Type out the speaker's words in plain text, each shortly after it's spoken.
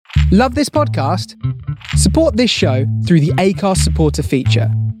Love this podcast? Support this show through the Acast supporter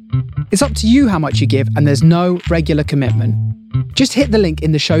feature. It's up to you how much you give, and there's no regular commitment. Just hit the link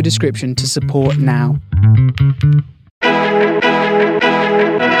in the show description to support now.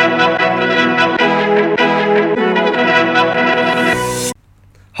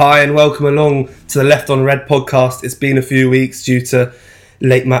 Hi and welcome along to the Left on Red podcast. It's been a few weeks due to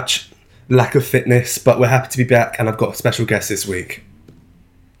late match lack of fitness, but we're happy to be back and I've got a special guest this week.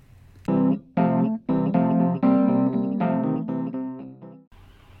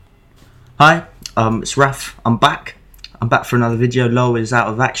 Hi, it's Raf. I'm back for another video. Lo is out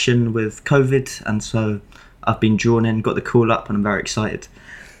of action with COVID, and so I've been drawn in, got the call up, and I'm very excited.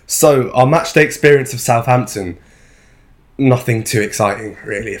 So, our match day experience of Southampton, nothing too exciting,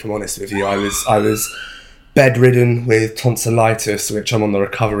 really, if I'm honest with you. I was bedridden with tonsillitis, which I'm on the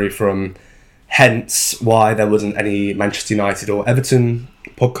recovery from, hence why there wasn't any Manchester United or Everton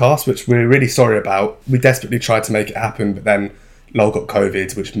podcast, which we're really sorry about. We desperately tried to make it happen, but then Lo got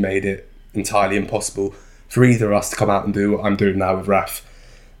COVID, which made it entirely impossible for either of us to come out and do what I'm doing now with Raf.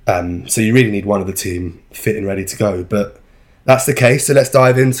 So you really need one of the team fit and ready to go, but that's the case, so let's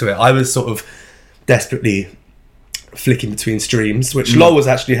dive into it. I was sort of desperately flicking between streams, which Lo was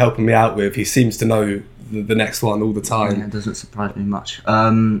actually helping me out with. He seems to know the next one all the time. Yeah, it doesn't surprise me much.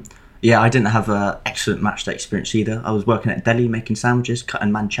 I didn't have an excellent match day experience either. I was working at deli making sandwiches, cutting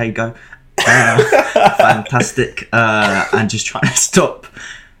manchego. Fantastic. And just trying to stop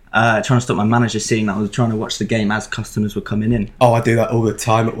my manager seeing that I was trying to watch the game as customers were coming in. Oh, I do that all the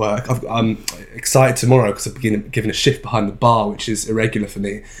time at work. I'm excited tomorrow because I'm given a shift behind the bar, which is irregular for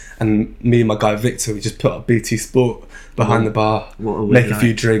me. And me and my guy Victor, we just put up BT Sport behind the bar, make a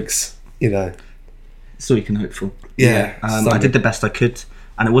few drinks, That's all you can hope for. Yeah. I did the best I could,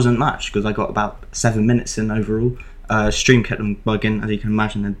 and it wasn't much because I got about 7 minutes in overall. Stream kept on bugging, as you can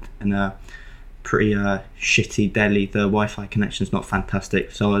imagine, in a pretty shitty deli. The Wi-Fi connection's not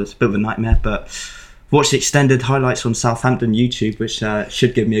fantastic, so it's a bit of a nightmare, but watch the extended highlights on Southampton YouTube, which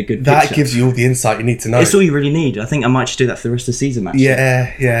should give me a good That picture. gives you all the insight you need to know. It's all you really need. I think I might just do that for the rest of the season, actually.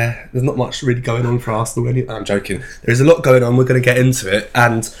 Yeah. There's not much really going on for Arsenal. I'm joking. There's a lot going on. We're going to get into it.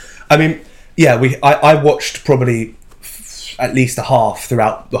 And, I mean, I watched probably at least a half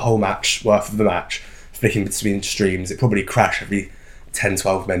throughout the whole match, worth of the match, flicking between streams. It probably crashed every 10,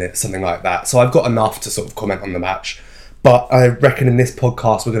 12 minutes, something like that. So I've got enough to sort of comment on the match. But I reckon in this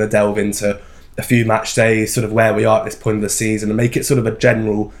podcast, we're going to delve into a few match days, sort of where we are at this point of the season, and make it sort of a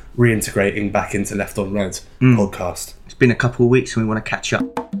general reintegrating back into Left on Red podcast. It's been a couple of weeks and we want to catch up.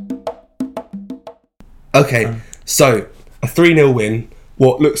 Okay, so a 3-0 win.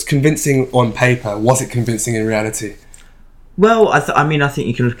 What looks convincing on paper, was it convincing in reality? Well, I think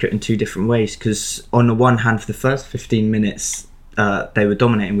you can look at it in two different ways, because on the one hand, for the first 15 minutes, they were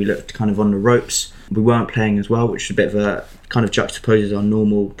dominating. We looked kind of on the ropes. We weren't playing as well, which is a bit of a kind of juxtaposes our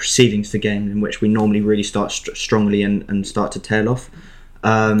normal proceedings to the game, in which we normally really start strongly and start to tail off. Go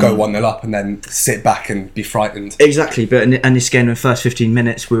 1-0 up and then sit back and be frightened. Exactly, but in this game, in the first 15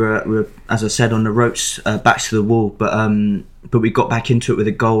 minutes, we were, as I said, on the ropes, back to the wall. But we got back into it with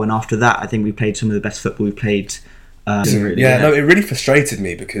a goal, and after that, I think we played some of the best football we played. It really frustrated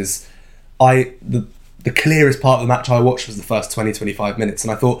me because the clearest part of the match I watched was the first 20-25 minutes,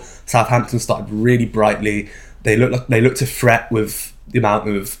 and I thought Southampton started really brightly. They looked to fret with the amount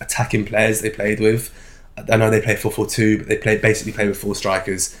of attacking players they played with. I know they play 4-4-2, but they basically play with 4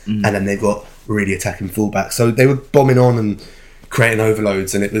 strikers, and then they got really attacking fullbacks. So they were bombing on and creating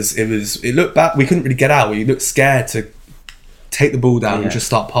overloads, and it looked bad. We couldn't really get out. We looked scared to take the ball down and just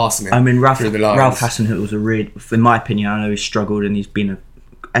start passing it. I mean, Ralph through the lines. Ralph Hasenhüttl was in my opinion, I know he's struggled and he's been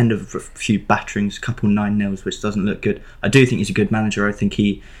end of a few batterings, a couple 9-0s, which doesn't look good. I do think he's a good manager. I think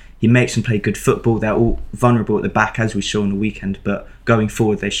he makes them play good football. They're all vulnerable at the back, as we saw on the weekend, but going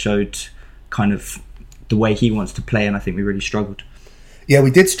forward they showed kind of the way he wants to play, and I think we really struggled. Yeah,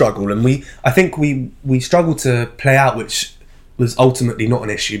 we did struggle, and I think we struggled to play out, which was ultimately not an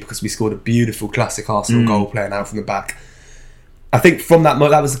issue because we scored a beautiful classic Arsenal goal playing out from the back. I think from that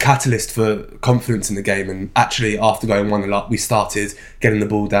was the catalyst for confidence in the game, and actually after going 1-0 up, we started getting the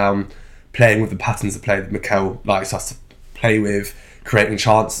ball down, playing with the patterns of play that Mikel likes us to play with, creating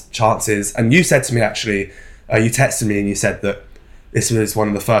chances. And you said to me, actually, you texted me and you said that this was one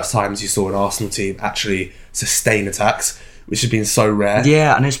of the first times you saw an Arsenal team actually sustain attacks, which has been so rare.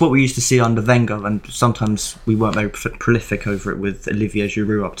 Yeah, and it's what we used to see under Wenger, and sometimes we weren't very prolific over it with Olivier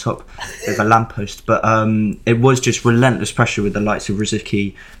Giroud up top with a lamppost, but it was just relentless pressure with the likes of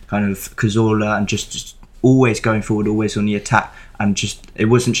Rosicky, kind of Cazorla, and just always going forward, always on the attack, and just it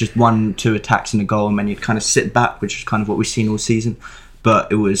wasn't just 1-2 attacks in the goal and then you'd kind of sit back, which is kind of what we've seen all season.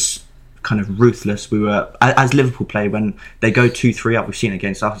 but it was kind of ruthless. We were, as Liverpool play, when they go 2-3 up, we've seen it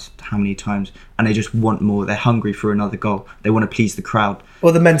against us how many times, and they just want more. They're hungry for another goal. They want to please the crowd.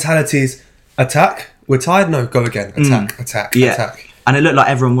 Well, the mentality is attack. We're tired. No, go again. Attack. Attack. And it looked like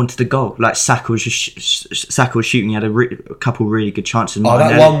everyone wanted a goal. Like Saka was shooting. He had a couple really good chances. Oh,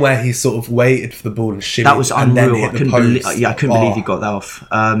 that one where he sort of waited for the ball and shimmied. That was unreal. I couldn't believe he got that off.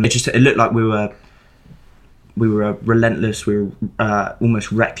 It looked like we were relentless. We were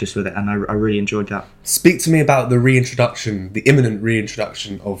almost reckless with it, and I really enjoyed that. Speak to me about the imminent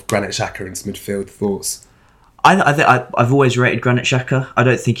reintroduction of Granit Xhaka into midfield. Thoughts? I've always rated Granit Xhaka. I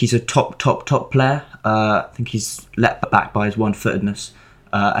don't think he's a top player. I think he's let back by his one-footedness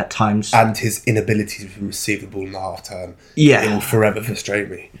at times. And his inability to receive the ball in the half-turn. Yeah. It will forever frustrate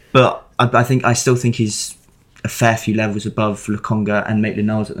me. But I still think he's a fair few levels above Lokonga and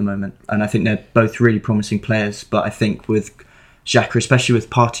Maitland-Niles at the moment. And I think they're both really promising players. But I think with Xhaka, especially with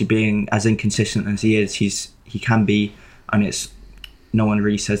Partey being as inconsistent as he is, he can be, and no one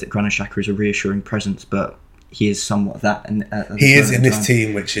really says that Granit Xhaka is a reassuring presence, but he is somewhat that. He is in this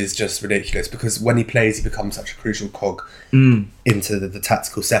team, which is just ridiculous, because when he plays, he becomes such a crucial cog into the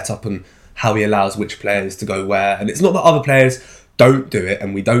tactical setup and how he allows which players to go where. And it's not that other players don't do it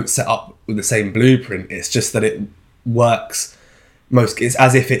and we don't set up with the same blueprint. It's just that it works it's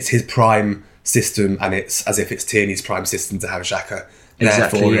as if it's his prime system, and it's as if it's Tierney's prime system to have Xhaka there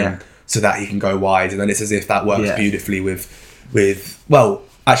for him so that he can go wide. And then it's as if that works beautifully with well,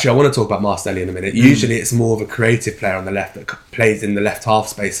 actually, I want to talk about Martinelli in a minute. Usually it's more of a creative player on the left that plays in the left half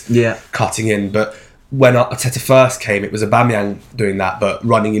space, cutting in. But when Arteta first came, it was Aubameyang doing that, but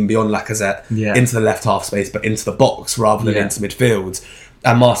running in beyond Lacazette into the left half space, but into the box rather than into midfield.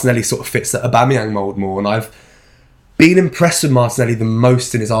 And Martinelli sort of fits that Aubameyang mould more. And I've been impressed with Martinelli the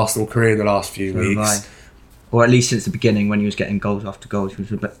most in his Arsenal career in the last few weeks. Or at least since the beginning, when he was getting goals after goals. He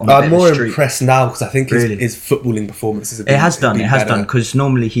was I'm more impressed now, because I think his footballing performances have been It has done, because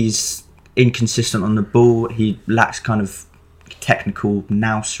normally he's inconsistent on the ball. He lacks kind of technical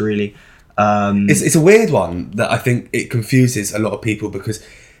nous, really. It's a weird one that I think it confuses a lot of people, because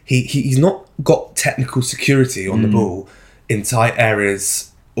he's not got technical security on the ball in tight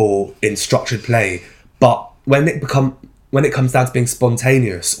areas or in structured play, but when it comes down to being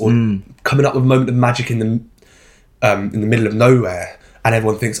spontaneous or coming up with a moment of magic in the middle of nowhere, and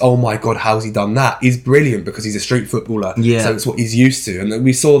everyone thinks, oh my god, how's he done that? He's brilliant because he's a street footballer, so it's what he's used to. And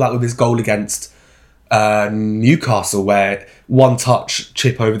we saw that with his goal against Newcastle, where one touch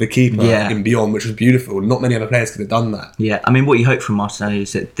chip over the keeper in beyond, which was beautiful. Not many other players could have done that. I mean, what you hope from Martinelli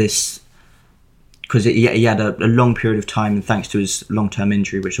is that because he had a long period of time, and thanks to his long-term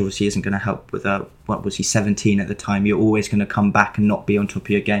injury, which obviously isn't going to help with, 17 at the time, you're always going to come back and not be on top of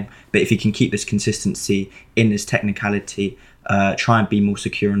your game. But if he can keep this consistency in his technicality, try and be more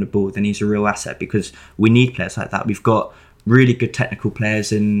secure on the ball, then he's a real asset, because we need players like that. We've got really good technical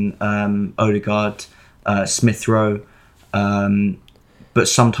players in Odegaard, Smith Rowe, but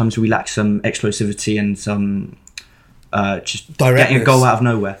sometimes we lack some explosivity and some just getting a goal out of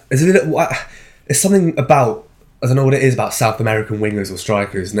nowhere. There's something about, I don't know what it is about South American wingers or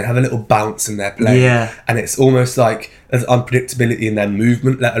strikers, and they have a little bounce in their play, and it's almost like there's unpredictability in their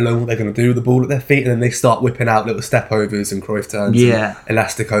movement, let alone what they're going to do with the ball at their feet, and then they start whipping out little step overs and Cruyff turns and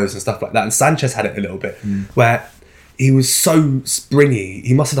elasticos and stuff like that. And Sanchez had it a little bit, where he was so springy.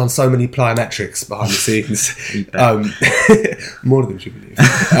 He must have done so many plyometrics behind the scenes, more than you believe.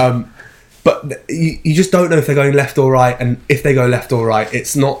 But you just don't know if they're going left or right, and if they go left or right,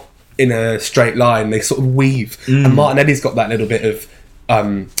 it's not in a straight line. They sort of weave, and Martinelli's got that little bit of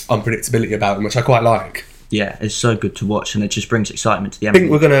unpredictability about him, which I quite like. Yeah, it's so good to watch, and it just brings excitement to the end. I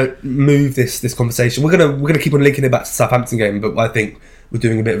think we're going to move this conversation. We're going to keep on linking it back to the Southampton game, but I think we're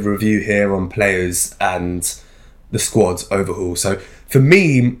doing a bit of a review here on players and the squad overhaul. So for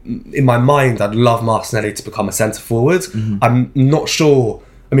me, in my mind, I'd love Martinelli to become a centre forward. I'm not sure.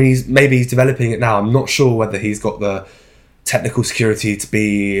 I mean, he's developing it now. I'm not sure whether he's got the technical security to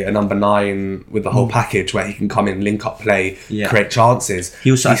be a number 9 with the whole package, where he can come in, link up play, create chances.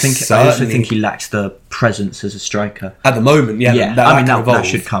 I also think he lacks the presence as a striker at the moment. That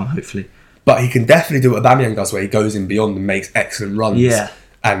should come, hopefully. But he can definitely do what Aubameyang does, where he goes in beyond and makes excellent runs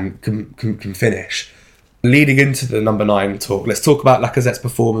and can finish. Leading into the number 9 talk, let's talk about Lacazette's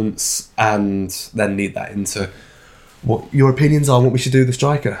performance and then lead that into what your opinions are on what we should do with the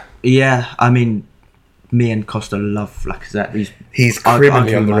striker. Yeah, I mean, me and Costa love Lacazette. He's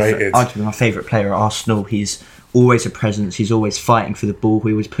criminally underrated. Arguably my favourite player at Arsenal. He's always a presence. He's always fighting for the ball. He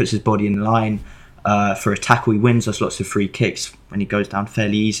always puts his body in the line for a tackle. He wins us lots of free kicks when he goes down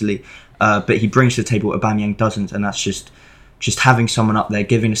fairly easily. But he brings to the table what Aubameyang doesn't, and that's just just having someone up there,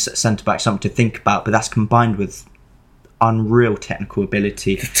 giving a centre back something to think about, but that's combined with unreal technical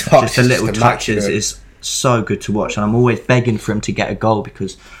ability. Just the little touches is so good to watch, and I'm always begging for him to get a goal,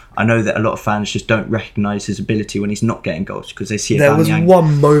 because I know that a lot of fans just don't recognise his ability when he's not getting goals, because they see there was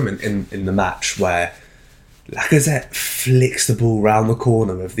one moment in the match where Lacazette flicks the ball round the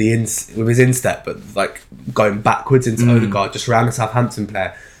corner with his instep, but like going backwards into Odegaard, just round the Southampton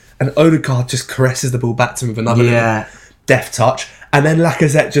player, and Odegaard just caresses the ball back to him with another little deft touch, and then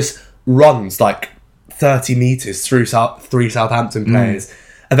Lacazette just runs like 30 metres through three Southampton players,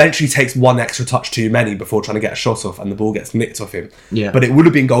 eventually takes one extra touch too many before trying to get a shot off, and the ball gets nicked off him. Yeah. But it would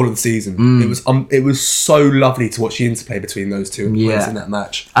have been goal of the season. It was so lovely to watch the interplay between those two players in that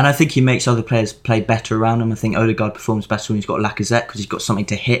match. And I think he makes other players play better around him. I think Odegaard performs better when he's got Lacazette, because he's got something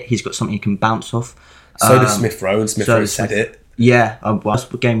to hit, he's got something he can bounce off. So does Smith Rowe, and Smith Rowe said it. Yeah, well, that's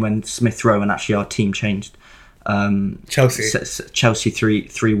the game when Smith Rowe and actually our team changed. Chelsea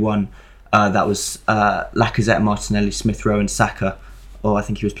 3-1. That was Lacazette, Martinelli, Smith Rowe and Saka. Or I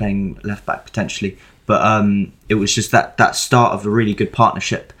think he was playing left back potentially. But it was just that start of a really good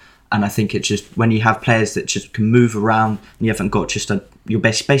partnership. And I think it's just when you have players that just can move around, and you haven't got just you're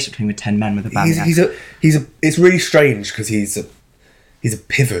basically playing with 10 men with a Aubameyang. It's really strange, because he's a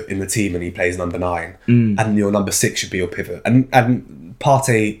pivot in the team and he plays number 9, and your number 6 should be your pivot. And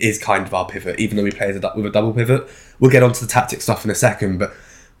Partey is kind of our pivot, even though he plays with a double pivot. We'll get onto the tactic stuff in a second, but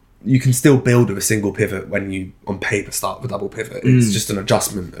you can still build with a single pivot when you, on paper, start with a double pivot. It's just an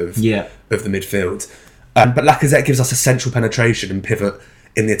adjustment of the midfield. But Lacazette gives us a central penetration and pivot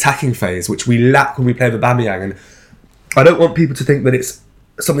in the attacking phase, which we lack when we play with Aubameyang. And I don't want people to think that it's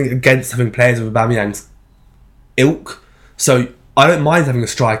something against having players of Aubameyang's ilk. So I don't mind having a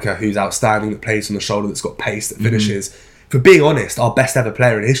striker who's outstanding, that plays on the shoulder, that's got pace, that finishes. For being honest, our best ever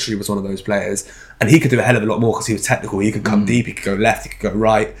player in history was one of those players, and he could do a hell of a lot more because he was technical. He could come deep, he could go left, he could go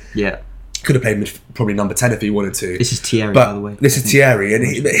right. Yeah, could have played probably number 10 if he wanted to. This is Thierry, by the way. This is Thierry, and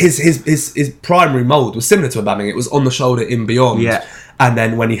his primary mould was similar to Aubameyang. It was on the shoulder, in beyond, and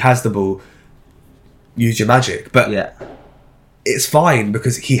then when he has the ball, use your magic. But it's fine,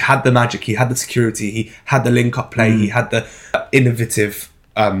 because he had the magic, he had the security, he had the link-up play, he had the innovative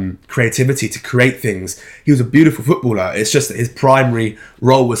creativity to create things. He was a beautiful footballer. It's just that his primary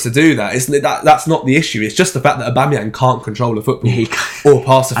role was to do that. That's not the issue. It's just the fact that Aubameyang can't control a football or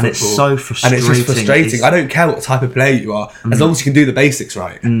pass a football. And it's so frustrating. And it's just frustrating. I don't care what type of player you are, as long as you can do the basics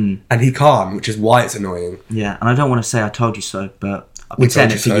right. And he can't, which is why it's annoying. Yeah, and I don't want to say I told you so, but I've been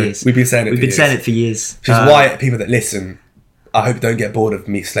saying it for years. We've been saying it for years. Which is why people that listen, I hope don't get bored of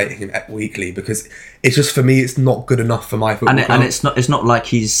me slating him weekly, because it's just, for me, it's not good enough for my football club. And it's not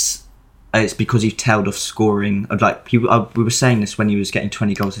like it's because he's tailed off scoring. Like we were saying this when he was getting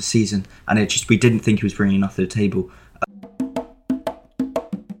 20 goals a season, and we didn't think he was bringing enough to the table.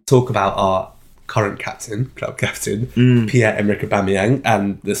 Talk about our current club captain, Pierre-Emerick Aubameyang,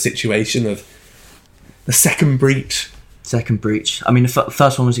 and the situation of the second breach. I mean, the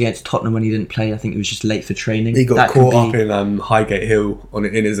first one was against Tottenham when he didn't play. I think he was just late for training. He got caught up in Highgate Hill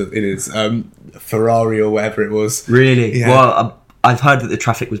in his Ferrari or whatever it was. Really? Yeah. Well, I've heard that the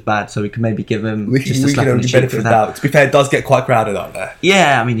traffic was bad, so we can maybe give him just a slap on the cheek for that. To be fair, it does get quite crowded up there.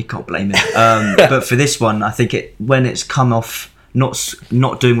 Yeah, I mean, you can't blame him. But for this one, I think when it's come off not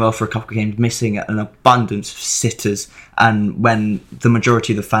doing well for a couple of games, missing an abundance of sitters, and when the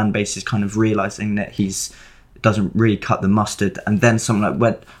majority of the fan base is kind of realising that he's doesn't really cut the mustard, and then something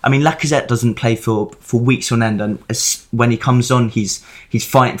like Lacazette doesn't play for weeks on end, and when he comes on, he's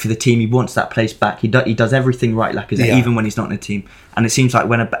fighting for the team. He wants that place back. He does everything right, Lacazette, even when he's not in the team. And it seems like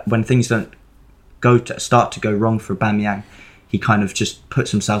when things don't start to go wrong for Aubameyang, he kind of just puts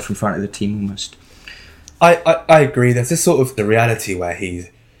himself in front of the team almost. I agree. There's this sort of the reality where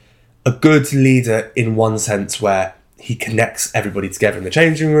he's a good leader in one sense, where he connects everybody together in the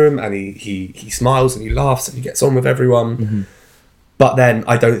changing room, and he smiles and he laughs and he gets on with everyone. But then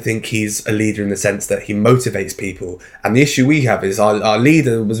I don't think he's a leader in the sense that he motivates people. And the issue we have is our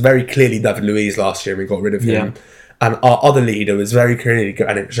leader was very clearly David Luiz last year, and we got rid of him. And our other leader was very clearly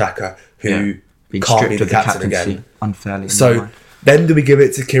Granit Xhaka, who can't be the captain again. Unfairly. So then do we give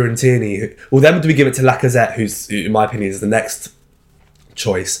it to Kieran Tierney? Then do we give it to Lacazette, who in my opinion is the next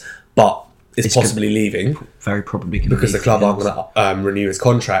choice, but is possibly leaving, very probably, because the club aren't going to renew his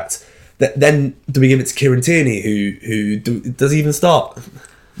contract. Then do we give it to Kieran Tierney, who does he even start?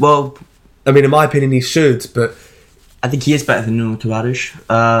 Well, I mean, in my opinion, he should, but I think he is better than Nuno Tavares.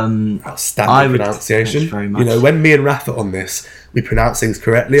 Outstanding pronunciation. Very much. You know, when me and Rafa on this, we pronounce things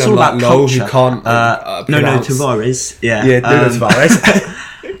correctly. It's unlike Noel, who can't pronounce. Nuno Tavares. Yeah, Nuno Tavares.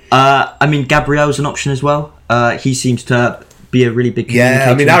 I mean, Gabriel's an option as well. He seems to be a really big Yeah,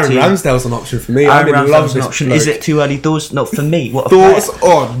 I mean, communicator in the Aaron team. Ramsdale's an option for me. Aaron I'm in love Ramsdale's with an this option. bloke. Is it too early doors? Not for me. What a Thoughts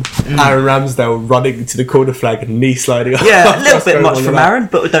player. on Aaron Ramsdale running to the corner flag and knee sliding up? Yeah, a little Just bit going much on from the Aaron,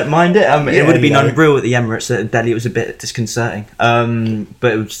 but we don't mind it. It Yeah, would have been you know. unreal at the Emirates at Delhi. It was a bit disconcerting.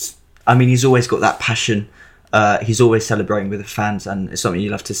 But it was, I mean, he's always got that passion. He's always celebrating with the fans, and it's something you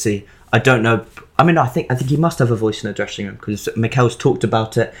love to see. I don't know. I mean, I think he must have a voice in the dressing room, because Mikel's talked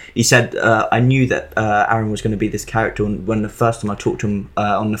about it. He said, "I knew that Aaron was going to be this character, and when the first time I talked to him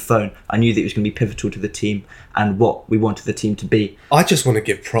on the phone, I knew that he was going to be pivotal to the team and what we wanted the team to be." I just want to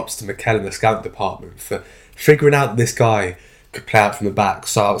give props to Mikel and the scout department for figuring out this guy could play out from the back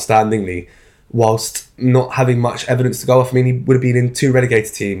so outstandingly, whilst not having much evidence to go off. I mean, he would have been in 2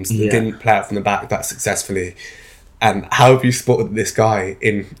 relegated teams that Yeah. didn't play out from the back that successfully. And how have you spotted this guy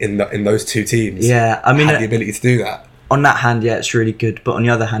in those 2 teams? Yeah, I mean, had the ability to do that. on that hand, yeah, it's really good. But on the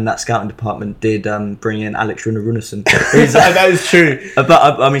other hand, that scouting department did bring in Alex Runarunason. That is true. But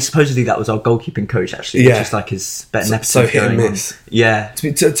I mean, supposedly that was our goalkeeping coach, actually, Yeah. which is like his better So nepotism hit and going on. miss. Yeah.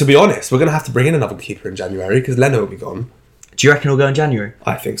 To be honest, we're going to have to bring in another keeper in January because Leno will be gone. Do you reckon he'll go in January?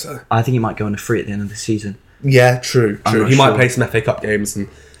 I think so. I think he might go on a free at the end of the season. Yeah, true. not He might sure. play some FA Cup games and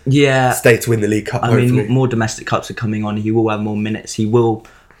Yeah. stay to win the League Cup, I hopefully. mean, more domestic cups are coming on. He will have more minutes. He will,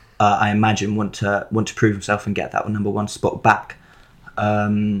 I imagine, want to prove himself and get that number 1 spot back.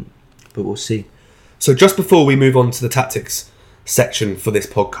 But we'll see. So just before we move on to the tactics section for this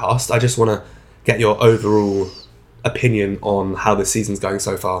podcast, I just want to get your overall opinion on how this season's going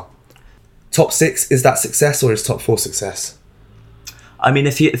so far. Top 6, is that success or is top 4 success? I mean,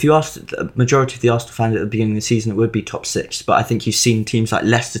 if you asked the majority of the Arsenal fans at the beginning of the season, it would be top 6. But I think you've seen teams like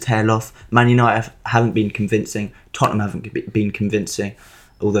Leicester tail off. Man United haven't been convincing. Tottenham haven't been convincing,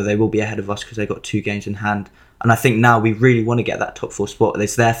 although they will be ahead of us because they've got 2 games in hand. And I think now we really want to get that top 4 spot.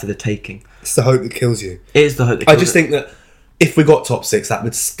 It's there for the taking. It's the hope that kills you. It is the hope that I kills just it. think that if we got top 6, that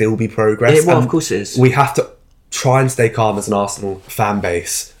would still be progress. Well, And of course it is. We have to try and stay calm as an Arsenal fan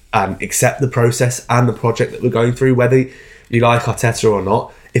base and accept the process and the project that we're going through, whether you like Arteta or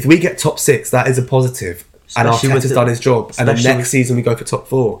not. If we get top 6, that is a positive. And Especially with Arteta's the- done his job. And then especially next season we go for top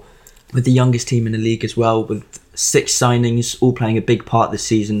 4. With the youngest team in the league as well, with 6 signings, all playing a big part this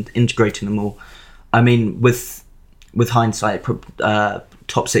season, integrating them all. I mean, with hindsight,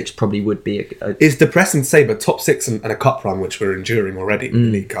 top 6 probably would be a It's depressing to say, but top 6 and a cup run, which we're enduring already in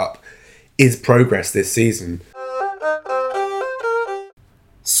the League Cup, is progress this season.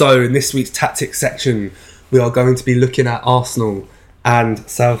 So in this week's tactics section, we are going to be looking at Arsenal and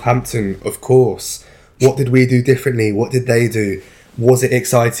Southampton, of course. What did we do differently? What did they do? Was it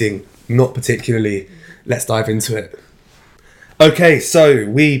exciting? Not particularly. Let's dive into it. Okay, so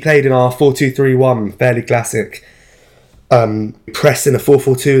we played in our 4-2-3-1, fairly classic. Pressing a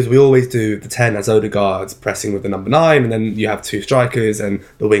 4-4-2 as we always do. The 10 as Odegaard, pressing with the number 9, and then you have 2 strikers and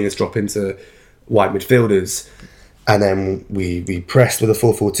the wingers drop into wide midfielders. And then we pressed with a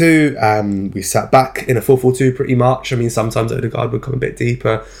 4-4-2 and we sat back in a 4-4-2 pretty much. I mean, sometimes Odegaard would come a bit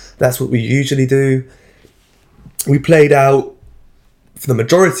deeper. That's what we usually do. We played out for the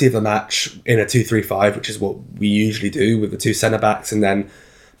majority of the match in a 2-3-5, which is what we usually do with the 2 centre-backs, and then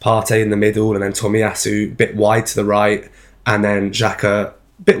Partey in the middle, and then Tomiyasu a bit wide to the right, and then Xhaka a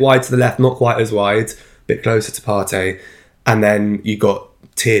bit wide to the left, not quite as wide, a bit closer to Partey. And then you got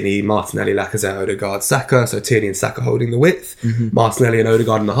Tierney, Martinelli, Lacazette, Odegaard, Saka. So Tierney and Saka holding the width. Martinelli and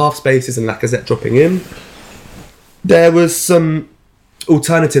Odegaard in the half spaces and Lacazette dropping in. There was some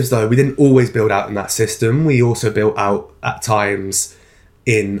alternatives though. We didn't always build out in that system. We also built out at times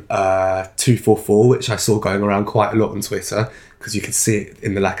in 2-4-4, which I saw going around quite a lot on Twitter because you could see it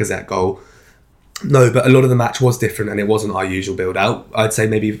in the Lacazette goal. No, but a lot of the match was different and it wasn't our usual build out. I'd say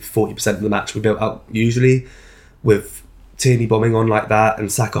maybe 40% of the match we built out usually, with Tierney bombing on like that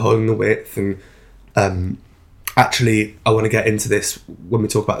and Saka holding the width. And actually, I want to get into this when we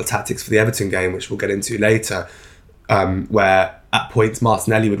talk about the tactics for the Everton game, which we'll get into later, where at points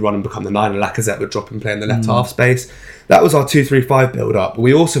Martinelli would run and become the 9 and Lacazette would drop and play in the left half space. That was our 2-3-5 build up.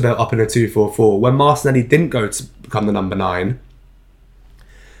 We also built up in a 2-4-4 when Martinelli didn't go to become the number 9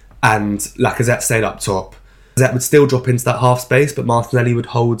 and Lacazette stayed up top. Lacazette would still drop into that half space, but Martinelli would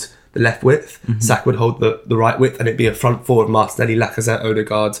hold the left width, Saka would hold the right width, and it'd be a front four of Martinelli, Lacazette,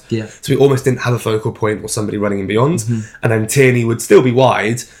 Odegaard. Yeah. So we almost didn't have a focal point or somebody running in beyond. And then Tierney would still be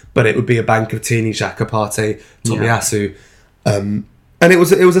wide, but it would be a bank of Tierney, Xhaka, Partey, Tomiyasu. And it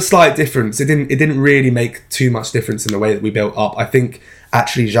was a slight difference. It didn't really make too much difference in the way that we built up. I think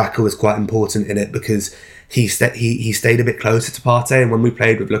actually Xhaka was quite important in it because he stayed a bit closer to Partey, and when we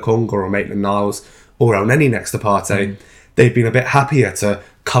played with Lokonga or Maitland-Niles or El Neni next to Partey, they've been a bit happier to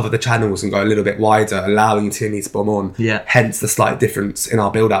cover the channels and go a little bit wider, allowing Tierney to bomb on. Yeah. Hence the slight difference in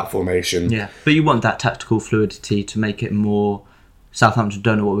our build-out formation. Yeah, but you want that tactical fluidity to make it more. Southampton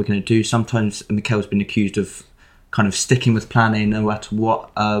don't know what we're going to do. Sometimes Mikel's been accused of kind of sticking with plan A no matter what,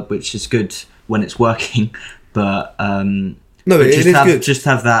 which is good when it's working. But no, it is good. Just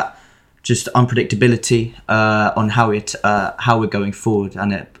have that unpredictability on how we're going forward,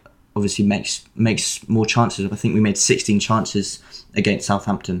 and it obviously makes more chances. I think we made 16 chances against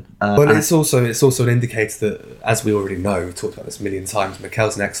Southampton. But it's also an indicator that, as we already know, we've talked about this a million times,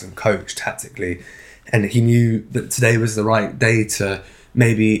 Mikel's an excellent coach tactically, and he knew that today was the right day to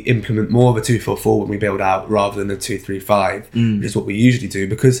maybe implement more of a 2-4-4 when we build out rather than a 2-3-5, which is what we usually do.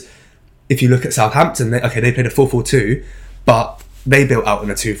 Because if you look at Southampton, they played a 4-4-2, but they built out in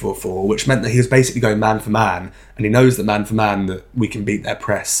a 2-4-4, which meant that he was basically going man for man, and he knows that man for man that we can beat their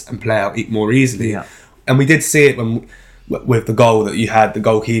press and play out more easily. Yeah. And we did see it with the goal that you had the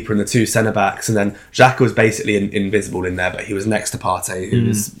goalkeeper and the two centre backs, and then Xhaka was basically invisible in there, but he was next to Partey, who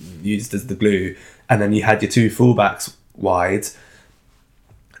was used as the glue, and then you had your two fullbacks wide,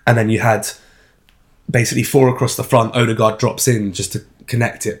 and then you had basically four across the front. Odegaard drops in just to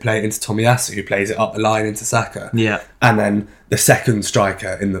connect it, play it into Tomiyasu, who plays it up the line into Saka. Yeah. And then the second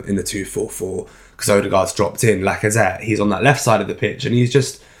striker in the 2-4-4, because Odegaard's dropped in, Lacazette, he's on that left side of the pitch and he's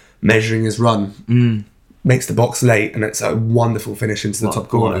just measuring his run. Makes the box late, and it's a wonderful finish into the top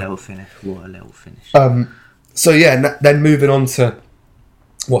corner. What a level finish. So yeah, then moving on to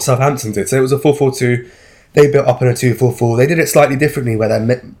what Southampton did. So it was a 4-4-2. They built up in a 2-4-4. They did it slightly differently, where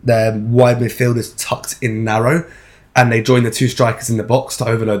their wide midfielders tucked in narrow, and they joined the two strikers in the box to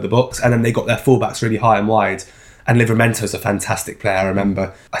overload the box, and then they got their fullbacks really high and wide. And Livramento's a fantastic player. I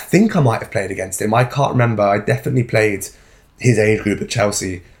remember, I think I might have played against him. I can't remember. I definitely played his age group at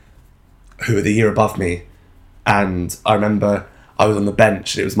Chelsea, who were the year above me. And I remember I was on the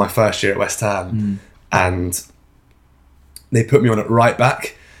bench. It was my first year at West Ham, and they put me on at right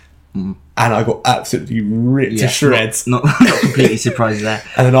back, and I got absolutely ripped to shreds. Not completely surprised there.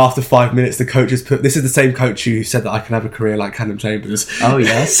 And then after 5 minutes, the coach has put. This is the same coach who said that I can have a career like Callum Chambers. Oh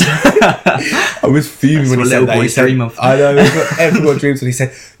yes. I was fuming when he said that. He said, I know everyone dreams when he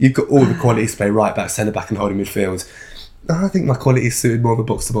said you've got all the qualities to play right back, centre back, and holding midfield. I think my quality is suited more of a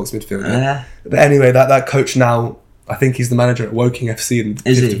box-to-box midfielder. Yeah. But anyway, that coach now, I think he's the manager at Woking FC in the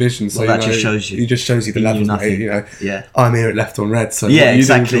 5th division. So that just shows you. He just shows you the levels, mate. You know, yeah. I'm here at Left on Red, so yeah, you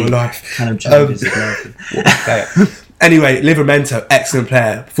exactly. do with your life. Kind of Chambers is American. Anyway, Livramento, excellent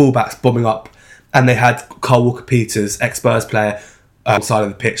player, fullbacks bombing up, and they had Carl Walker-Peters, ex-Spurs player, on the side of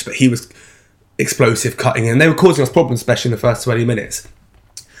the pitch, but he was explosive, cutting in. They were causing us problems, especially in the first 20 minutes.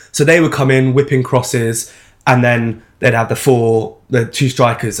 So they would come in, whipping crosses, and then they'd have the two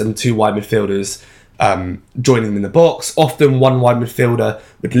strikers and two wide midfielders joining them in the box. Often one wide midfielder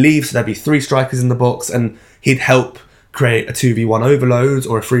would leave, so there'd be three strikers in the box, and he'd help create a 2v1 overload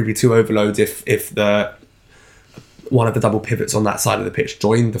or a 3v2 overload if the one of the double pivots on that side of the pitch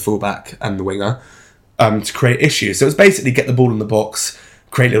joined the fullback and the winger to create issues. So it was basically get the ball in the box,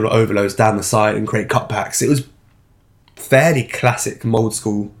 create little overloads down the side and create cutbacks. It was fairly classic old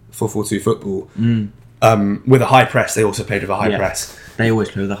school 4-4-2 football. With a high press. They also played with a high press. They always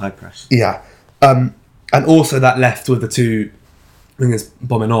play with a high press. Yeah. And also that left with the two wingers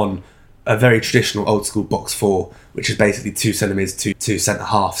bombing on, a very traditional old school box 4, which is basically two centre mids, two centre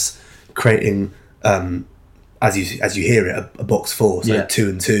halves, creating as you hear it, a box 4, so 2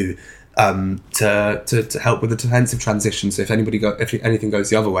 and 2, to help with the defensive transition. So if anything goes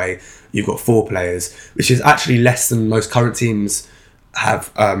the other way, you've got 4 players, which is actually less than most current teams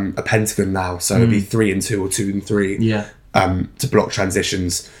have a pentagon now, so it'd be 3 and 2 or 2 and 3 to block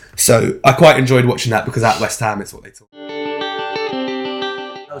transitions. So I quite enjoyed watching that, because at West Ham it's what they talk.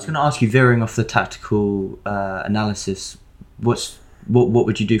 I was going to ask you, veering off the tactical analysis, what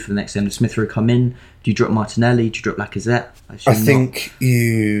would you do for the next end? Does Smith Rowe come in? Do you drop Martinelli? Do you drop Lacazette? I think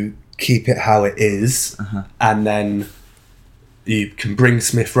you keep it how it is, and then you can bring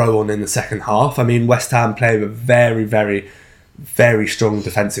Smith Rowe on in the second half. I mean, West Ham play with a very, very, very strong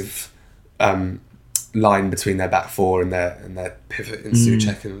defensive line between their back 4 and their pivot in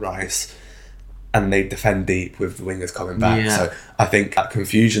Souček and Rice, and they defend deep with the wingers coming back. Yeah. So I think that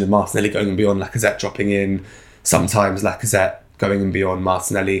confusion of Martinelli going and beyond, Lacazette dropping in, sometimes Lacazette going and beyond,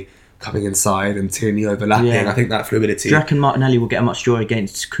 Martinelli coming inside, and Tierney overlapping. Yeah. I think that fluidity. Do you reckon Martinelli will get much joy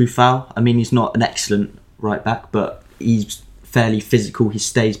against Kufal? I mean, he's not an excellent right back, but he's fairly physical. He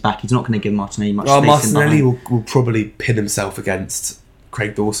stays back. He's not going to give Martinelli much space. Martinelli will probably pin himself against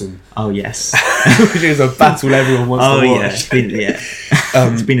Craig Dawson. Oh yes, which is a battle everyone wants to watch.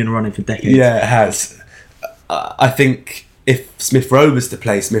 It's been in a running for decades. Yeah, it has. I think if Smith Rowe was to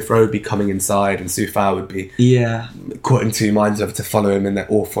play, Smith Rowe would be coming inside and Soufal would be caught in two minds whether to follow him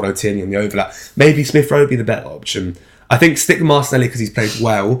or follow Tierney in the overlap. Maybe Smith Rowe would be the better option. I think stick with Martinelli because he's played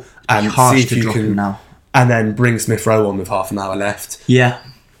well and see if you can now. And then bring Smith Rowe on with half an hour left. Yeah.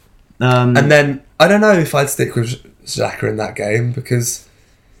 And then I don't know if I'd stick with Xhaka in that game because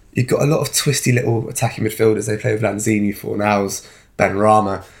you've got a lot of twisty little attacking midfielders. They play with Lanzini, Fornals,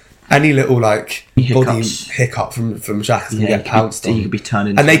 Benrahma. Any little like body hiccup from Xhaka can get pounced on. He could be turned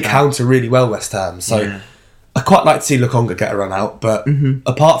into and they counter really well, West Ham. So I quite like to see Lokonga get a run out, but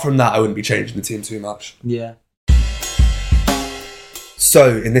apart from that, I wouldn't be changing the team too much. Yeah.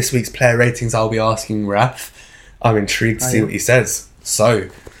 So in this week's player ratings, I'll be asking Raf. I'm intrigued to see what he says. So,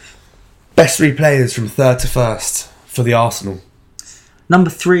 best 3 players from third to first for the Arsenal.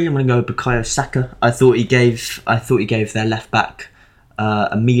 Number 3, I'm going to go with Bukayo Saka. I thought he gave their left back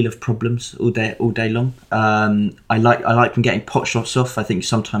a meal of problems all day long. I like him getting pot shots off. I think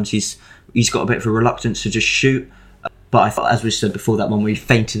sometimes he's got a bit of a reluctance to just shoot. But I thought, as we said before, that one where he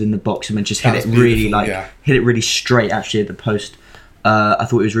fainted in the box and then just hit it really straight actually at the post. I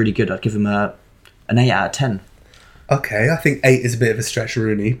thought it was really good. I'd give him an 8 out of 10. Okay, I think 8 is a bit of a stretch,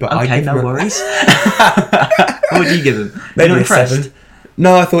 Rooney. But okay, no worries. What would you give him? Maybe a 7.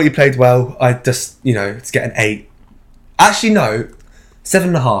 No, I thought he played well. I just, to get an 8. Actually, no.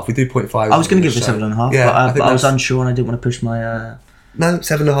 7.5. We do 0.5. I was going to give it 7.5, yeah, but I was unsure and I didn't want to push my... No,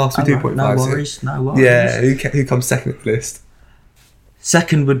 7.5. We do 0.5. No worries, no worries. Yeah, who comes second at the list?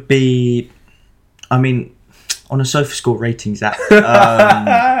 Second would be... on a SofaScore ratings app.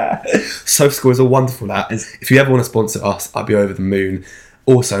 SofaScore is a wonderful app. If you ever want to sponsor us, I'd be over the moon.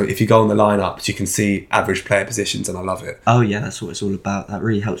 Also, if you go on the lineups, you can see average player positions, and I love it. Oh yeah, that's what it's all about. That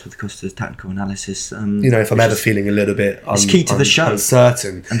really helps with the cost of tactical analysis. If I'm ever feeling a little bit it's key to the show.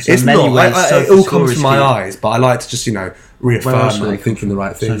 Uncertain. And so it's not. It all comes from my key. eyes, but I like to just reaffirm that I'm thinking the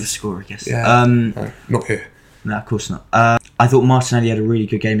right things. SofaScore, I guess. Yeah. No, not here. No, of course not. I thought Martinelli had a really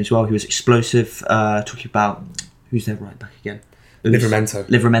good game as well. He was explosive. Talking about who's their right back again?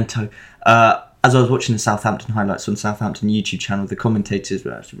 Livramento. As I was watching the Southampton highlights on the Southampton YouTube channel, the commentators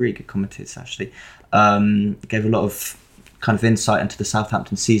were actually really good commentators. Actually, gave a lot of kind of insight into the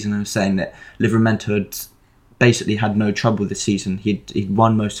Southampton season and was saying that Livramento had basically had no trouble this season. He'd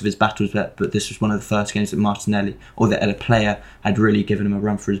won most of his battles, but this was one of the first games that Martinelli or that a player had really given him a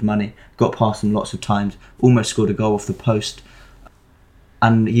run for his money. Got past him lots of times, almost scored a goal off the post,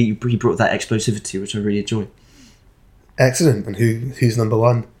 and he brought that explosivity, which I really enjoy. Excellent. And who's number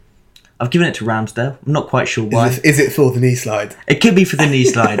 1? I've given it to Ramsdale. I'm not quite sure why. Is it for the knee slide? It could be for the knee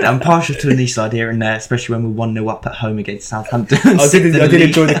slide. I'm partial to a knee slide here and there, especially when we're 1-0 up at home against Southampton. I did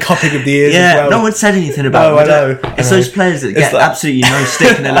enjoy the cupping of the ears as well. No one said anything about it. I know. It's those players that get absolutely no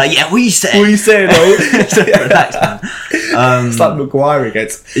stick and they're like, yeah, what you say? What you saying, though? Relax, man. It's like Maguire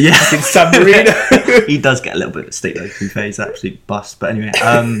against San Marino. He does get a little bit of a stick, though, to be fair. He's absolute bust. But anyway,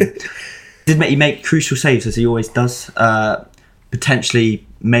 he make crucial saves, as he always does. Potentially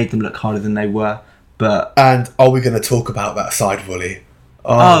made them look harder than they were. And are we going to talk about that side volley?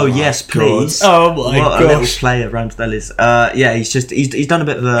 Oh yes, please. Oh my gosh. What a little player Ramsdale is. He's done a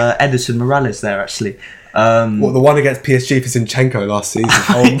bit of Edison Morales there, actually. The one against PSG for Zinchenko last season?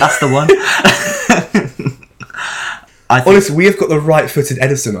 That's the one. Honestly, we have got the right-footed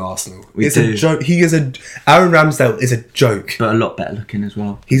Edison at Arsenal. It's a joke. Aaron Ramsdale is a joke. But a lot better looking as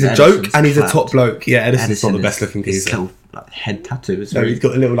well. He's a joke and he's a top bloke. Yeah, Edison's not the best looking geezer. Head tattoo. He's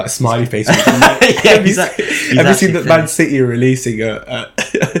got a little smiley face. Have you seen that Man City are releasing an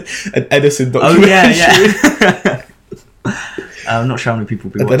Edison documentary? Oh yeah. I'm not sure how many people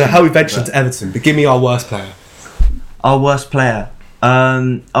will be watching. I don't know how we ventured to Everton, but give me our worst player. Our worst player.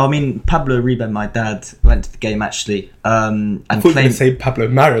 Pablo Uribe, my dad, went to the game actually. And I thought you were going to say Pablo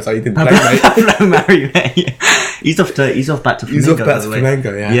Mari, so you didn't play, mate. Pablo Mari, mate. He's off back to Flamengo. He's off back to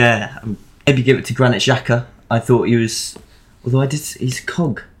Flamengo, yeah. Yeah. Maybe give it to Granit Xhaka. I thought he was... he's a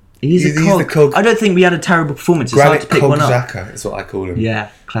cog. He's a cog. I don't think we had a terrible performance. It's hard to pick one up. Xhaka is what I call him. Yeah,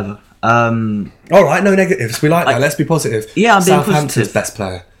 clever. Alright, no negatives. We like that. Let's be positive. Yeah, I'm being Southampton's positive. best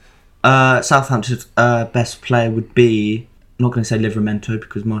player. Southampton's best player would be... I'm not going to say Livramento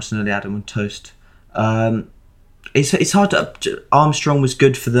because Martinelli had him on toast. It's hard to... Armstrong was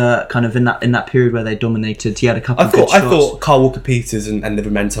good for the kind of in that period where they dominated. He had a couple of good shots. I thought Kyle Walker-Peters and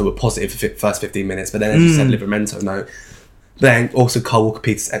Livramento were positive for the first 15 minutes, but then as you said, Livramento, no. Then also Kyle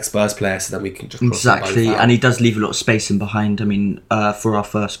Walker-Peters, ex-Spurs player, so then we can just cross exactly, and he does leave a lot of space in behind. For our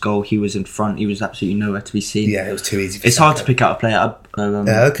first goal, he was in front. He was absolutely nowhere to be seen. Yeah, it was too easy. It's hard to pick out a player.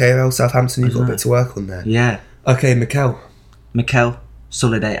 Southampton, you've got a bit to work on there. Yeah. Okay, Mikel,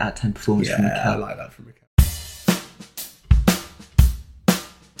 solid 8 out of 10 performance from Mikel. I like that from Mikel.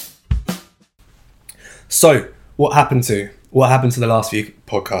 So, what happened to the last few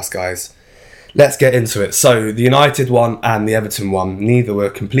podcasts, guys? Let's get into it. So, the United one and the Everton one, neither were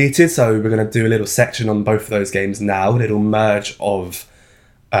completed. So, we're going to do a little section on both of those games now. A little merge of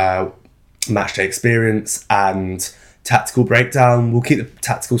matchday experience and tactical breakdown. We'll keep the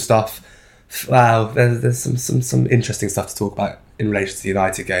tactical stuff. Wow, there's some interesting stuff to talk about in relation to the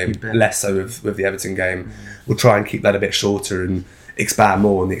United game. Less so with the Everton game. We'll try and keep that a bit shorter and expand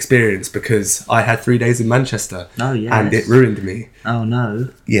more on the experience, because I had 3 days in Manchester. Oh, yes. And it ruined me. Oh, no.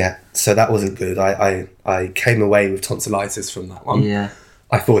 Yeah, so that wasn't good. I came away with tonsillitis from that one. Yeah.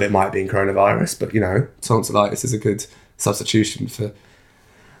 I thought it might have been coronavirus, but, tonsillitis is a good substitution for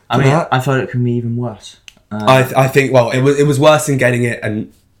that. I thought it could be even worse. I think, well, it was worse in getting it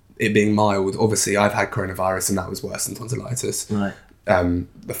and it being mild. Obviously, I've had coronavirus and that was worse than tonsillitis. Right.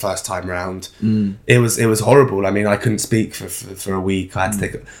 The first time round, it was horrible. I mean, I couldn't speak for a week. I had to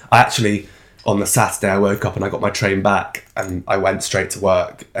take. On the Saturday, I woke up and I got my train back, and I went straight to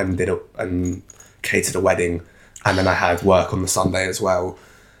work and catered a wedding, and then I had work on the Sunday as well.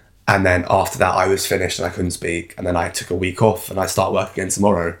 And then after that, I was finished and I couldn't speak. And then I took a week off and I start work again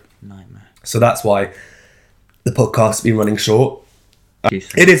tomorrow. Nightmare. So that's why the podcast's been running short.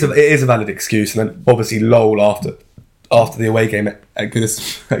 It is a valid excuse. And then obviously Lowell after the away game at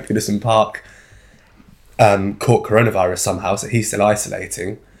Goodison Park caught coronavirus somehow, so he's still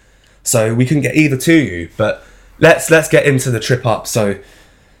isolating. So we couldn't get either to you. But let's get into the trip up. So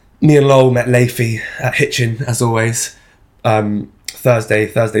me and Lowell met Leify at Hitchin, as always.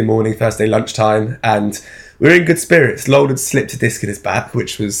 Thursday morning, Thursday lunchtime, and we were in good spirits. Lowell had slipped a disc in his back,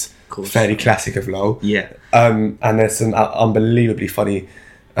 which was fairly classic of Lowell. Yeah. And there's some unbelievably funny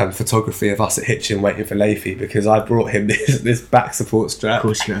photography of us at Hitchin waiting for Leify, because I brought him this back support strap. Of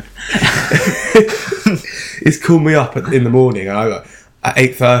course you have. He's called me up in the morning at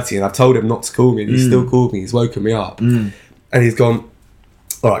 8:30, and I've told him not to call me, and he's still called me. He's woken me up, and he's gone,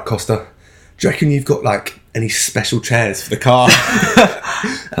 "All right, Costa, do you reckon you've got like any special chairs for the car?"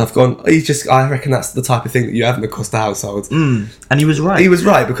 And I've gone, I reckon that's the type of thing that you have in the Costa household. And he was right. He was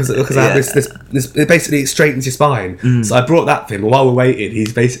right, because I have this it basically straightens your spine. So I brought that for him, and while we waited,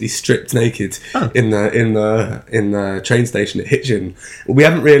 he's basically stripped naked in the train station at Hitchin. We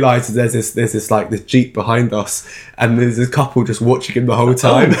haven't realised that there's this Jeep behind us, and there's a couple just watching him the whole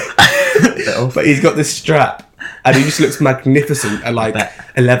time. But he's got this strap. And he just looks magnificent at like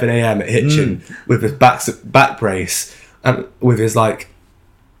 11 a.m. at Hitchin with his back brace and with his like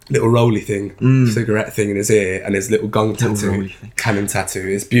little rolly thing, cigarette thing in his ear, and his little gun tattoo, cannon tattoo.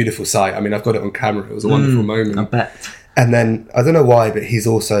 It's a beautiful sight. I mean, I've got it on camera. It was a wonderful moment. I bet. And then, I don't know why, but he's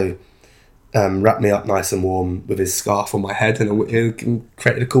also wrapped me up nice and warm with his scarf on my head, and he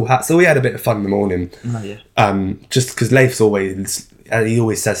created a cool hat. So we had a bit of fun in the morning. Oh, yeah. Just because Leif's he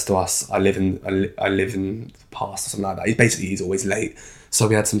always says to us, I live in the past or something like that. He's always late. So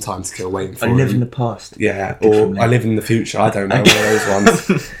we had some time to kill waiting for him. I live in the past. Yeah, or I live in the future. I don't know, one of those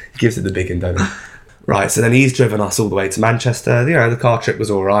ones. He gives it the big one, don't he? Right, so then he's driven us all the way to Manchester. The car trip was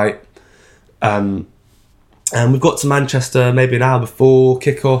all right. And we got to Manchester maybe an hour before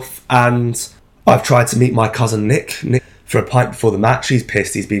kick-off, and I've tried to meet my cousin Nick for a pint before the match. He's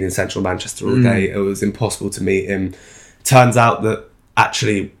pissed. He's been in central Manchester all day. It was impossible to meet him. Turns out that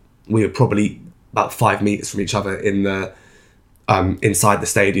actually we were probably about 5 meters from each other in the inside the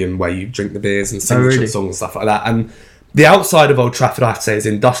stadium where you drink the beers and sing the songs and stuff like that. And the outside of Old Trafford, I have to say, is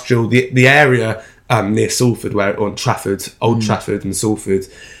industrial. The area near Salford, Old Trafford and Salford,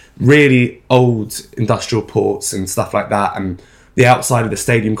 really old industrial ports and stuff like that. And the outside of the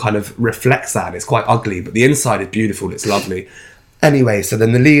stadium kind of reflects that. It's quite ugly, but the inside is beautiful. It's lovely. Anyway, so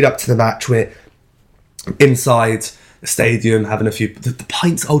then the lead up to the match, we're inside the stadium having a few. The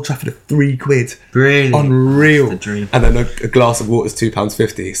pints at Old Trafford are £3. Really? Unreal. That's the dream. And then a glass of water is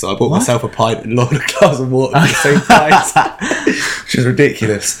 £2.50. So I bought myself a pint and a glass of water for the same price, which is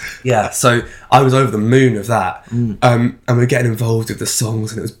ridiculous. Yeah. So I was over the moon of that, and we were getting involved with the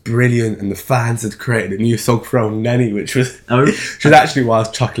songs, and it was brilliant. And the fans had created a new song for Old Nenny, which was actually why I was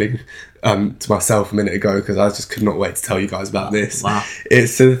chuckling to myself a minute ago, because I just could not wait to tell you guys about this. Wow.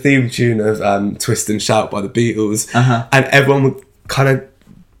 It's the theme tune of Twist and Shout by the Beatles, and everyone would kind of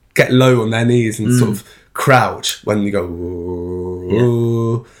get low on their knees and sort of crouch when you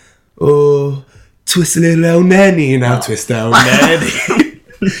go, oh, twist a little old Nenny, now twist old Nenny.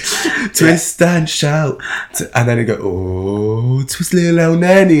 Twist and shout, and then you go, oh, twist a little old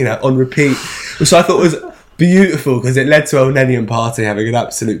Nenny, now on repeat, which I thought was beautiful, because it led to Old Nenny and Party having an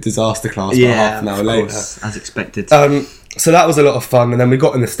absolute disaster class about half an hour later. As expected. So that was a lot of fun, and then we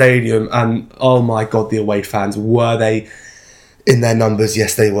got in the stadium, and oh my god, the away fans, were they in their numbers.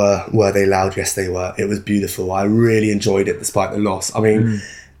 Yes, they were. Were they loud? Yes, they were. It was beautiful. I really enjoyed it despite the loss. I mean,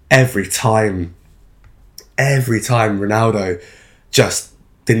 every time Ronaldo just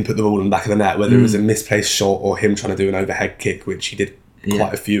didn't put the ball in the back of the net, whether it was a misplaced shot or him trying to do an overhead kick, which he did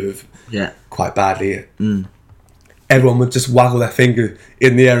quite a few of quite badly. Everyone would just waggle their finger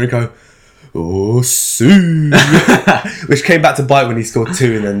in the air and go, "Oh, Sue," which came back to bite when he scored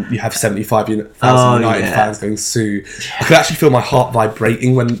 2, and then you have 75,000 United fans going "Sue." I could actually feel my heart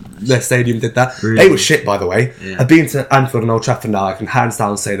vibrating when their stadium did that. Really? They were shit, by the way. I've been to Anfield and Old Trafford now. I can hands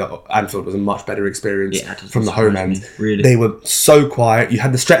down say that Anfield was a much better experience from the home end. Really? They were so quiet. You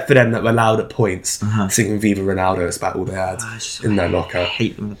had the Stretford end that were loud at points, singing "Viva Ronaldo." That's about all they had in their locker. I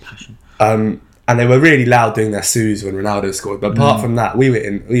hate them with a passion. And they were really loud doing their soos when Ronaldo scored. But apart from that, we were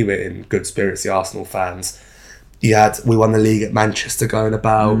in good spirits, the Arsenal fans. We won the league at Manchester going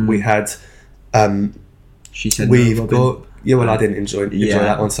about. We had She said we've got I didn't enjoy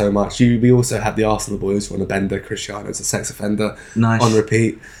that one so much. We also had the Arsenal boys who on a bender, Cristiano's a sex offender on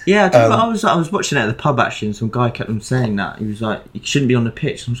repeat. Yeah, I was watching it at the pub actually, and some guy kept on saying that. He was like, "You shouldn't be on the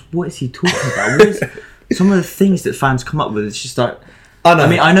pitch." And I was like, what is he talking about? Some of the things that fans come up with, it's just like,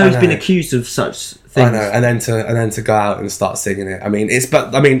 I know he's been accused of such things. I know, and then to go out and start singing it. I mean,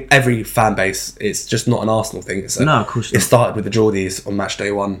 every fan base. It's just not an Arsenal thing. No, of course not. It started with the Geordies on match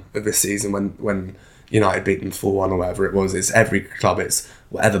day 1 of this season when United beat them 4-1 or whatever it was. It's every club. It's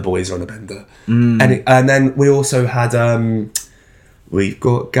whatever boys are on a bender. And then we also had we've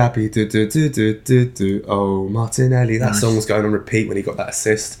got Gabby Martinelli. That song was going on repeat when he got that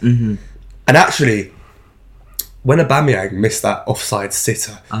assist. And actually, when Aubameyang missed that offside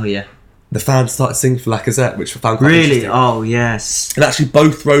sitter, the fans started singing for Lacazette, which I found quite interesting. Oh, yes. And actually,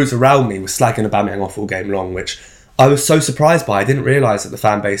 both rows around me were slagging Aubameyang off all game long, which I was so surprised by. I didn't realise that the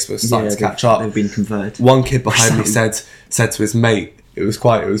fan base was starting to catch up. They've been converted. One kid behind me said to his mate, it was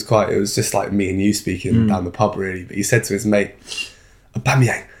just like me and you speaking down the pub, really. But he said to his mate,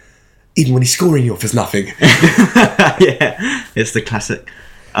 "Aubameyang, even when he's scoring, he offers nothing." Yeah, it's the classic.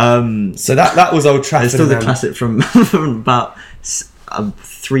 So that was Old Trafford. It's still the classic from about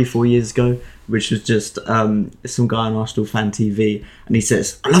 3-4 years ago, which was just some guy on Arsenal Fan TV, and he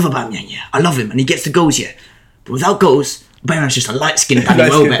says, "I love Aubameyang, yeah, I love him, and he gets the goals, yeah, but without goals, Aubameyang's just a light-skinned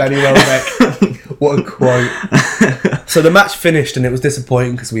Danny Welbeck." What a quote. So the match finished, and it was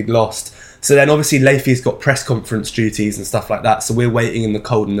disappointing because we'd lost. So then obviously Leify's got press conference duties and stuff like that, so we're waiting in the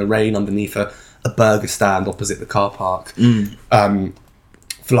cold and the rain underneath a burger stand opposite the car park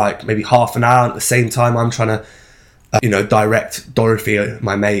for like maybe half an hour. At the same time, I'm trying to direct Dorothy,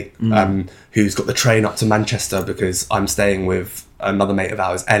 my mate, who's got the train up to Manchester because I'm staying with another mate of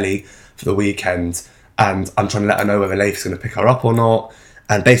ours, Ellie, for the weekend, and I'm trying to let her know whether Leif's going to pick her up or not.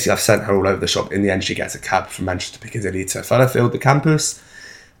 And basically I've sent her all over the shop. In the end, she gets a cab from Manchester to Piccadilly to Fallowfield, the campus.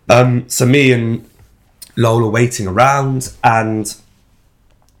 So me and Lowell are waiting around, and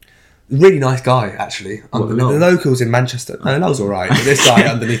really nice guy, actually. The locals in Manchester. No, that was all right. But this guy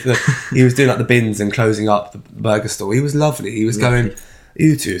underneath he was doing like the bins and closing up the burger store. He was lovely. He was going,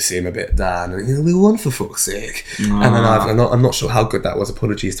 "You two seem a bit down. And, we won for fuck's sake." And then I'm not sure how good that was.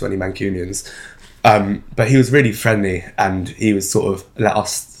 Apologies to any Mancunians. But he was really friendly, and he was sort of let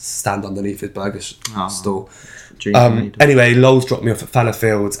us stand underneath his burger stall. Anyway, Lowell's dropped me off at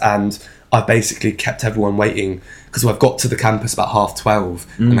Fallowfield, and I've basically kept everyone waiting because I've got to the campus about 12:30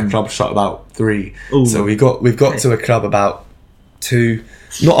 and the club shut about 3. Ooh. So we've got to a club about 2.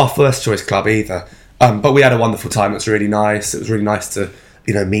 Not our first choice club either, but we had a wonderful time. It was really nice. It was really nice to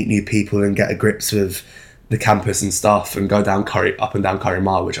meet new people and get a grips with the campus and stuff, and go up and down Curry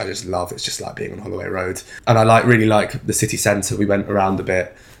Mile, which I just love. It's just like being on Holloway Road, and I really like the city centre. We went around a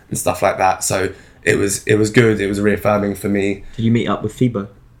bit and stuff like that, so it was good. It was reaffirming for me. Did you meet up with Phoebo?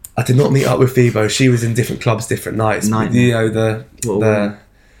 I did not meet up with Phoebo. She was in different clubs, different nights. But, the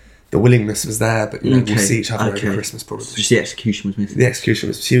willingness was there, but we'll see each other over Christmas probably. Just the execution was missing. The execution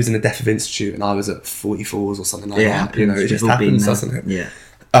was. She was in a Deaf Institute, and I was at 44s or something like that. It just happens, doesn't it? Yeah.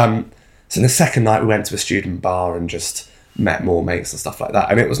 So the second night we went to a student bar and just met more mates and stuff like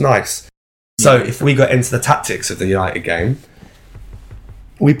that, and it was nice. So if we got into the tactics of the United game,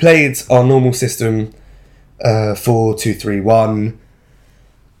 we played our normal system, 4-2-3-1.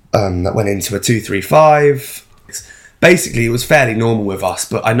 That went into a 2-3-5. Basically, it was fairly normal with us,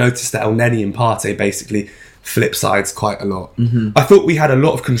 but I noticed that Elneny and Partey basically flip sides quite a lot. I thought we had a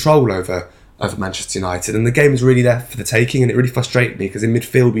lot of control over Manchester United, and the game was really there for the taking, and it really frustrated me because in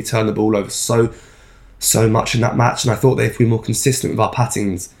midfield we turned the ball over so much in that match, and I thought that if we were more consistent with our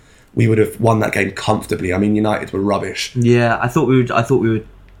patterns, we would have won that game comfortably. I mean, United were rubbish. Yeah, I thought we were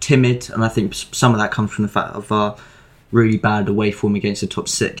timid, and I think some of that comes from the fact of our really bad away form against the top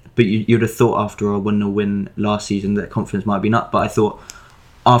 6. But you'd have thought after a 1-0 win last season that confidence might have been up. But I thought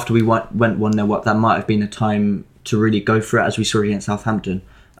after we went 1-0 up, that might have been a time to really go for it, as we saw against Southampton.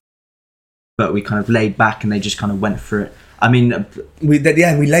 But we kind of laid back and they just kind of went for it. I mean, we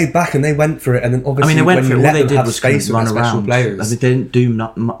laid back and they went for it, and then obviously they went when for you it. let All they them did have was space with run their special around. players, They didn't do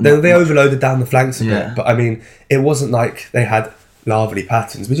much. They overloaded down the flanks a Yeah. bit. But I mean, it wasn't like they had lovely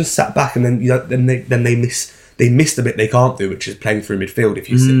patterns. We just sat back, and then they missed the bit they can't do, which is playing through midfield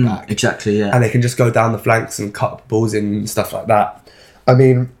if you sit back. Exactly, yeah. And they can just go down the flanks and cut balls in and stuff like that. I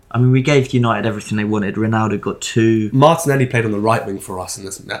mean, we gave United everything they wanted. Ronaldo got 2. Martinelli played on the right wing for us in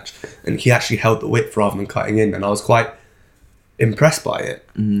this match, and he actually held the width rather than cutting in, and I was quite impressed by it,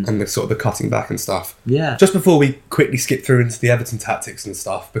 and the sort of the cutting back and stuff. Yeah. Just before we quickly skip through into the Everton tactics and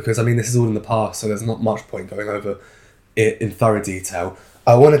stuff, because I mean this is all in the past, so there's not much point going over it in thorough detail.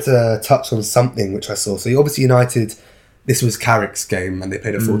 I wanted to touch on something which I saw. So obviously United, this was Carrick's game, and they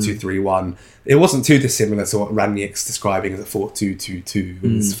played a 4-2-3-1. It wasn't too dissimilar to what Rangnick's describing as a 4-2-2-2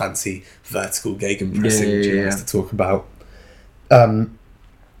 with his fancy vertical gegenpressing, which he likes to talk about.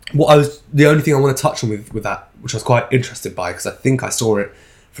 The only thing I want to touch on with that, which I was quite interested by, because I think I saw it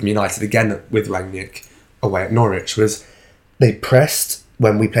from United again with Rangnick away at Norwich, was they pressed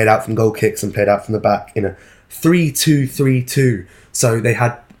when we played out from goal kicks and played out from the back in a 3-2-3-2. So they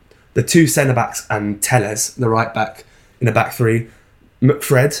had the 2 centre-backs and Telles, the right back, in a back 3,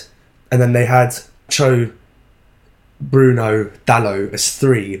 McFred, and then they had Cho, Bruno, Dalot as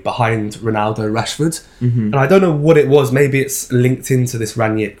 3 behind Ronaldo, Rashford. And I don't know what it was. Maybe it's linked into this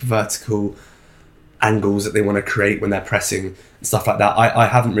Rangnick vertical angles that they want to create when they're pressing and stuff like that. I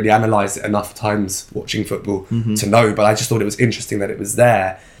haven't really analysed it enough times watching football to know, but I just thought it was interesting that it was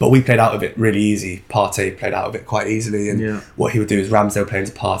there. But we played out of it really easy. Partey played out of it quite easily, and what he would do is Ramsdale play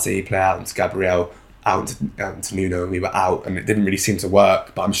into Partey, play out into Gabriel, out into Nuno, and we were out, and it didn't really seem to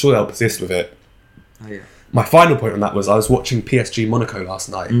work, but I'm sure they'll persist with it. My final point on that was I was watching PSG Monaco last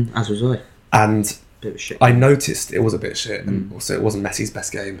night, As was I. and Bit of shit. I noticed it was a bit shit, and also it wasn't Messi's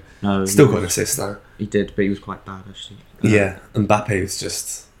best game. No, Still got an assist though. He did, but he was quite bad actually. Yeah, and Mbappe was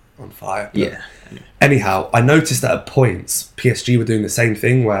just on fire. But Yeah. anyhow, I noticed that at points PSG were doing the same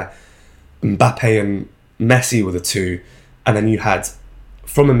thing where Mbappe and Messi were the 2, and then you had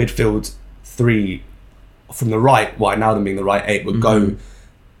from a midfield 3 from the right, Wijnaldum being the right 8 would go,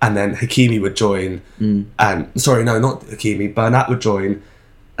 and then Hakimi would join, and sorry, no, not Hakimi, Bernat would join,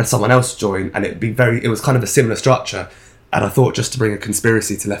 and someone else join, and it was kind of a similar structure. And I thought, just to bring a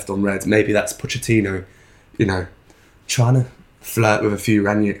conspiracy to Left on Red, maybe that's Pochettino, trying to flirt with a few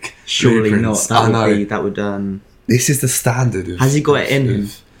Rangnick. Surely not. That would. This is the standard. Has he got it in him?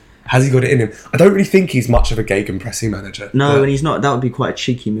 Has he got it in him? I don't really think he's much of a gegenpressing manager. No, and he's not. That would be quite a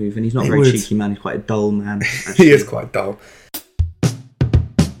cheeky move, and he's not a very cheeky man. He's quite a dull man. He is quite dull.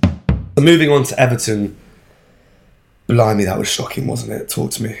 So moving on to Everton. Blimey, that was shocking, wasn't it?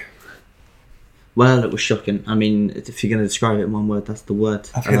 Talk to me. Well, it was shocking. I mean, if you're going to describe it in one word, that's the word.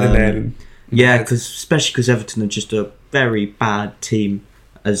 I've hit the nail. Yeah, especially because Everton are just a very bad team,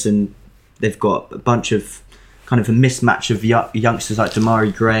 as in they've got a bunch of kind of a mismatch of youngsters like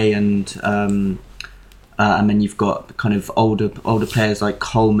Damari Gray and then you've got kind of older players like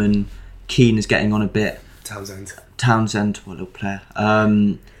Coleman. Keane is getting on a bit. Townsend, what a little player.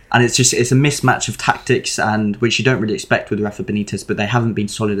 And it's a mismatch of tactics, and which you don't really expect with Rafa Benitez, but they haven't been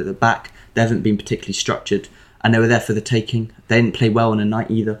solid at the back. They haven't been particularly structured, and they were there for the taking. They didn't play well on a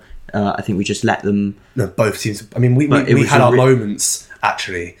night either. I think we just let them. No, both teams. I mean, we had our moments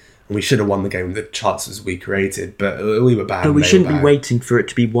actually, and we should have won the game with the chances we created, but we were bad. But we shouldn't be waiting for it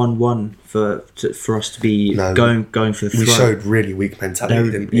to be 1-1 for us to be going for the throw. We showed really weak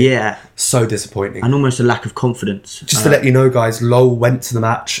mentality, didn't we? Yeah, so disappointing, and almost a lack of confidence. Just to let you know, guys, Lowell went to the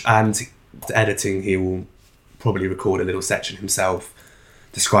match, and to editing, he will probably record a little section himself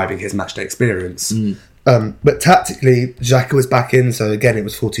describing his matchday experience. But tactically, Xhaka was back in, so again it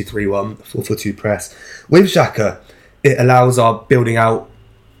was 4-2-3-1, 4-4-2 press. With Xhaka, it allows our building out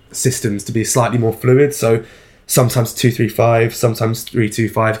systems to be slightly more fluid, so sometimes 2-3-5, sometimes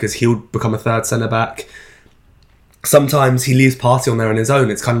 3-2-5, because he'll become a third centre-back. Sometimes he leaves Partey on there on his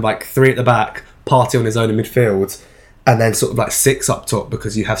own. It's kind of like 3 at the back, Partey on his own in midfield, and then sort of like 6 up top,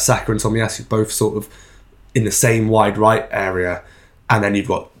 because you have Saka and Tomiyasu both sort of in the same wide right area, and then you've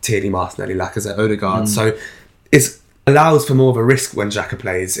got Tierney, Martinelli, Lacazette, Odegaard. So it allows for more of a risk when Xhaka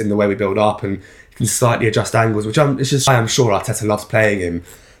plays in the way we build up, and you can slightly adjust angles, which I am sure Arteta loves playing him.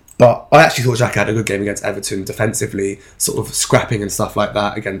 But I actually thought Xhaka had a good game against Everton defensively, sort of scrapping and stuff like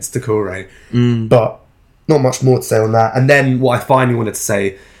that against Doucouré. But not much more to say on that. And then what I finally wanted to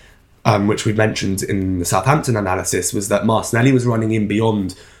say, which we mentioned in the Southampton analysis, was that Martinelli was running in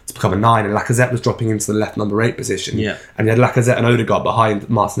beyond to become a 9, and Lacazette was dropping into the left number 8 position. Yeah. And you had Lacazette and Odegaard behind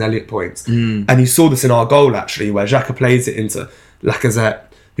Martinelli at points. And you saw this in our goal, actually, where Xhaka plays it into Lacazette,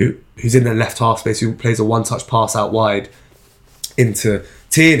 who's in the left half space, who plays a one-touch pass out wide into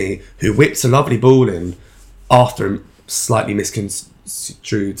Tierney, who whips a lovely ball in after a slightly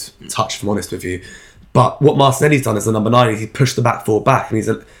misconstrued touch, if I'm honest with you. But what Martinelli's done as the number 9 is he pushed the back 4 back, and he's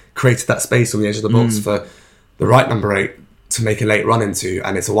created that space on the edge of the box for the right number 8 to make a late run into,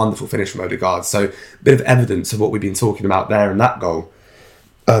 and it's a wonderful finish from Odegaard. So a bit of evidence of what we've been talking about there in that goal,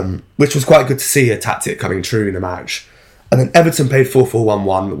 which was quite good to see a tactic coming true in the match. And then Everton played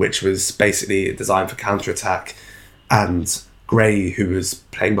 4-4-1-1, which was basically designed for counter-attack, and Gray, who was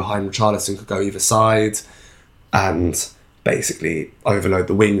playing behind Richarlison, could go either side and basically overload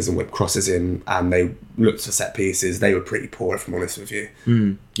the wings and whip crosses in, and they looked for set pieces. They were pretty poor, if I'm honest with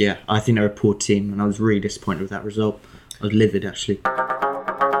you. Yeah, I think they're a poor team, and I was really disappointed with that result. I was livid, actually.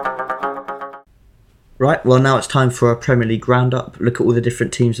 Right, well, now it's time for a Premier League roundup. Look at all the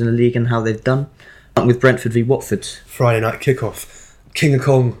different teams in the league and how they've done. With Brentford v Watford. Friday night kickoff. King of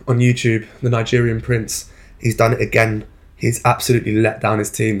Kong on YouTube, the Nigerian prince. He's done it again. He's absolutely let down his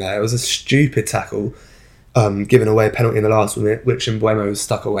team there. It was a stupid tackle, giving away a penalty in the last minute, which Mbeumo was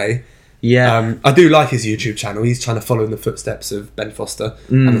stuck away. Yeah. I do like his YouTube channel. He's trying to follow in the footsteps of Ben Foster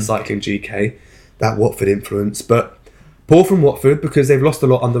and the Cycling GK, that Watford influence. But poor from Watford, because they've lost a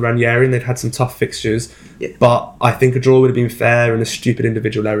lot under Ranieri and they've had some tough fixtures. Yeah. But I think a draw would have been fair, and a stupid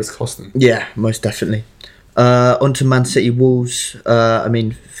individual errors cost them. Yeah, most definitely. On to Man City Wolves.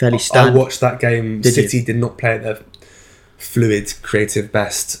 Fairly standard. I watched that game. City did not play at their fluid, creative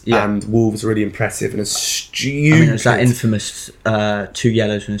best, and Wolves really impressive, and a stupid... it was that infamous 2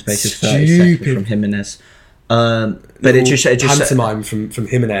 yellows in the space of 30 seconds from Jimenez. But it just pantomime from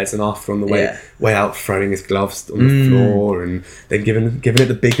Jimenez, and after on the way out throwing his gloves on the floor, and then giving it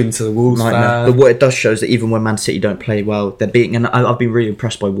the big one to the Wolves fan. But what it does show is that even when Man City don't play well, they're beating. And I've been really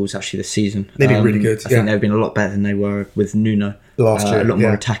impressed by Wolves actually this season. They've been really good. I think they've been a lot better than they were with Nuno last year. A lot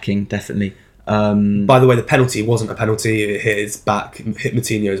more attacking, definitely. By the way, the penalty wasn't a penalty. It hit his back, hit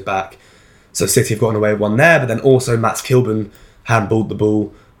Moutinho's back. So City have gotten away with one there, but then also Mats Kilburn handballed the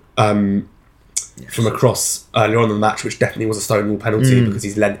ball from across earlier on in the match, which definitely was a Stonewall penalty because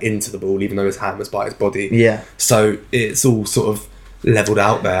he's leant into the ball, even though his hand was by his body. Yeah. So it's all sort of levelled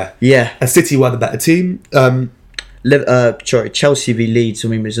out there. Yeah. And City were the better team. Chelsea v Leeds,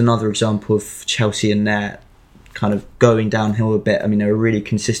 is another example of Chelsea and their kind of going downhill a bit. They were really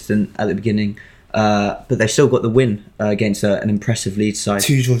consistent at the beginning, but they still got the win against an impressive Leeds side.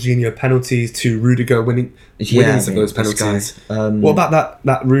 2 Jorginho penalties, 2 Rudiger winnings of those penalties. What about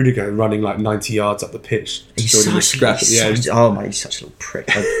that Rudiger running like 90 yards up the pitch to join the scrap at the end? Oh my, he's such a little prick.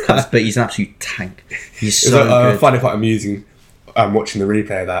 But he's an absolute tank. He's so good. I find it quite amusing watching the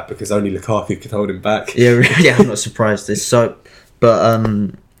replay of that, because only Lukaku could hold him back. Yeah, I'm not surprised.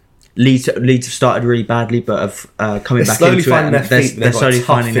 Leeds have started really badly, but have coming back into it. They're slowly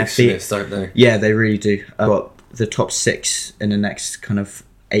finding their feet, don't they? Yeah, they really do. Got the top 6 in the next kind of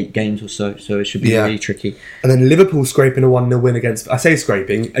 8 games or so it should be really tricky. And then Liverpool scraping a 1-0 win against... I say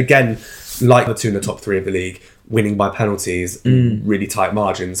scraping, again, like the 2 in the top 3 of the league, winning by penalties, really tight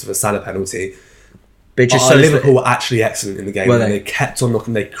margins for a Salah penalty. But it just Liverpool were actually excellent in the game. They kept on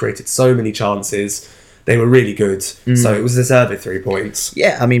knocking, they created so many chances. They were really good, so it was deserved 3 points.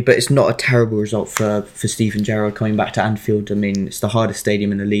 Yeah, but it's not a terrible result for Steven Gerrard coming back to Anfield. It's the hardest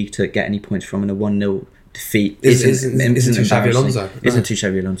stadium in the league to get any points from, and a 1-0 defeat isn't too Xabi Alonso. Isn't too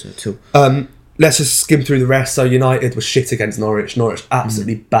Xabi Alonso at all. Let's just skim through the rest. So United was shit against Norwich. Norwich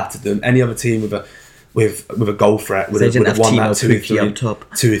absolutely battered them. Any other team with a goal threat would have won that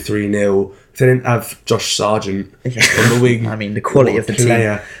 2-3-0. If they didn't have Josh Sargent on the wing, the quality of the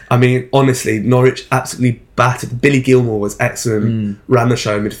player. Team. Honestly, Norwich absolutely battered. Billy Gilmore was excellent, ran the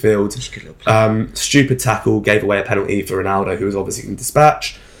show in midfield. Stupid tackle, gave away a penalty for Ronaldo, who was obviously in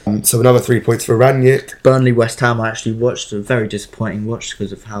dispatch. So another 3 points for Rangnick. Burnley West Ham I actually watched, a very disappointing watch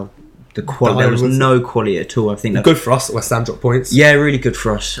because of how the quality. There was no quality at all. I think good for us that West Ham dropped points. Yeah, really good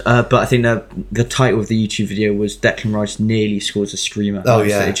for us. But I think the title of the YouTube video was Declan Rice nearly scores a screamer. Oh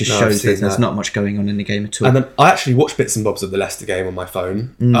yeah, it just shows that there's not much going on in the game at all. And then I actually watched bits and bobs of the Leicester game on my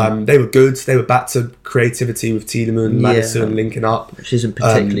phone. They were good. They were back to creativity with Tielemans, Maddison linking up, which isn't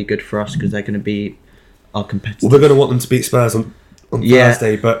particularly good for us because they're going to be our competitors. Well, we're going to want them to beat Spurs on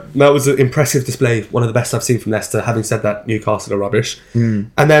Thursday, but that was an impressive display, one of the best I've seen from Leicester. Having said that, Newcastle are rubbish.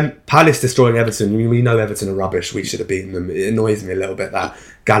 And then Palace destroying Everton. We know Everton are rubbish, we should have beaten them. It annoys me a little bit that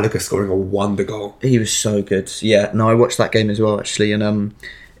Gallagher scoring a wonder goal. He was so good. Yeah, no, I watched that game as well actually, and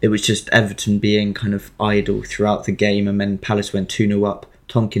it was just Everton being kind of idle throughout the game, and then Palace went 2-0 up.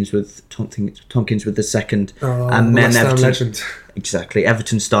 Tompkins with the second, and then Everton, legend. Exactly,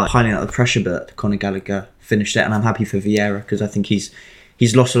 Everton started piling out the pressure, but Conor Gallagher finished it, and I'm happy for Vieira because I think he's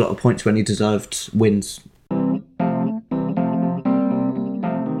lost a lot of points when he deserved wins.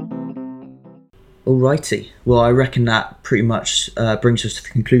 Alrighty, well, I reckon that pretty much brings us to the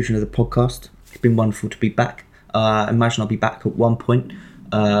conclusion of the podcast. It's been wonderful to be back. I imagine I'll be back at one point,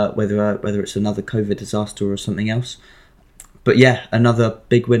 whether it's another COVID disaster or something else. But yeah, a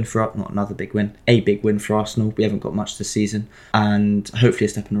big win for Arsenal. We haven't got much this season, and hopefully a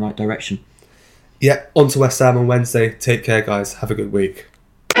step in the right direction. Yeah, on to West Ham on Wednesday. Take care, guys. Have a good week.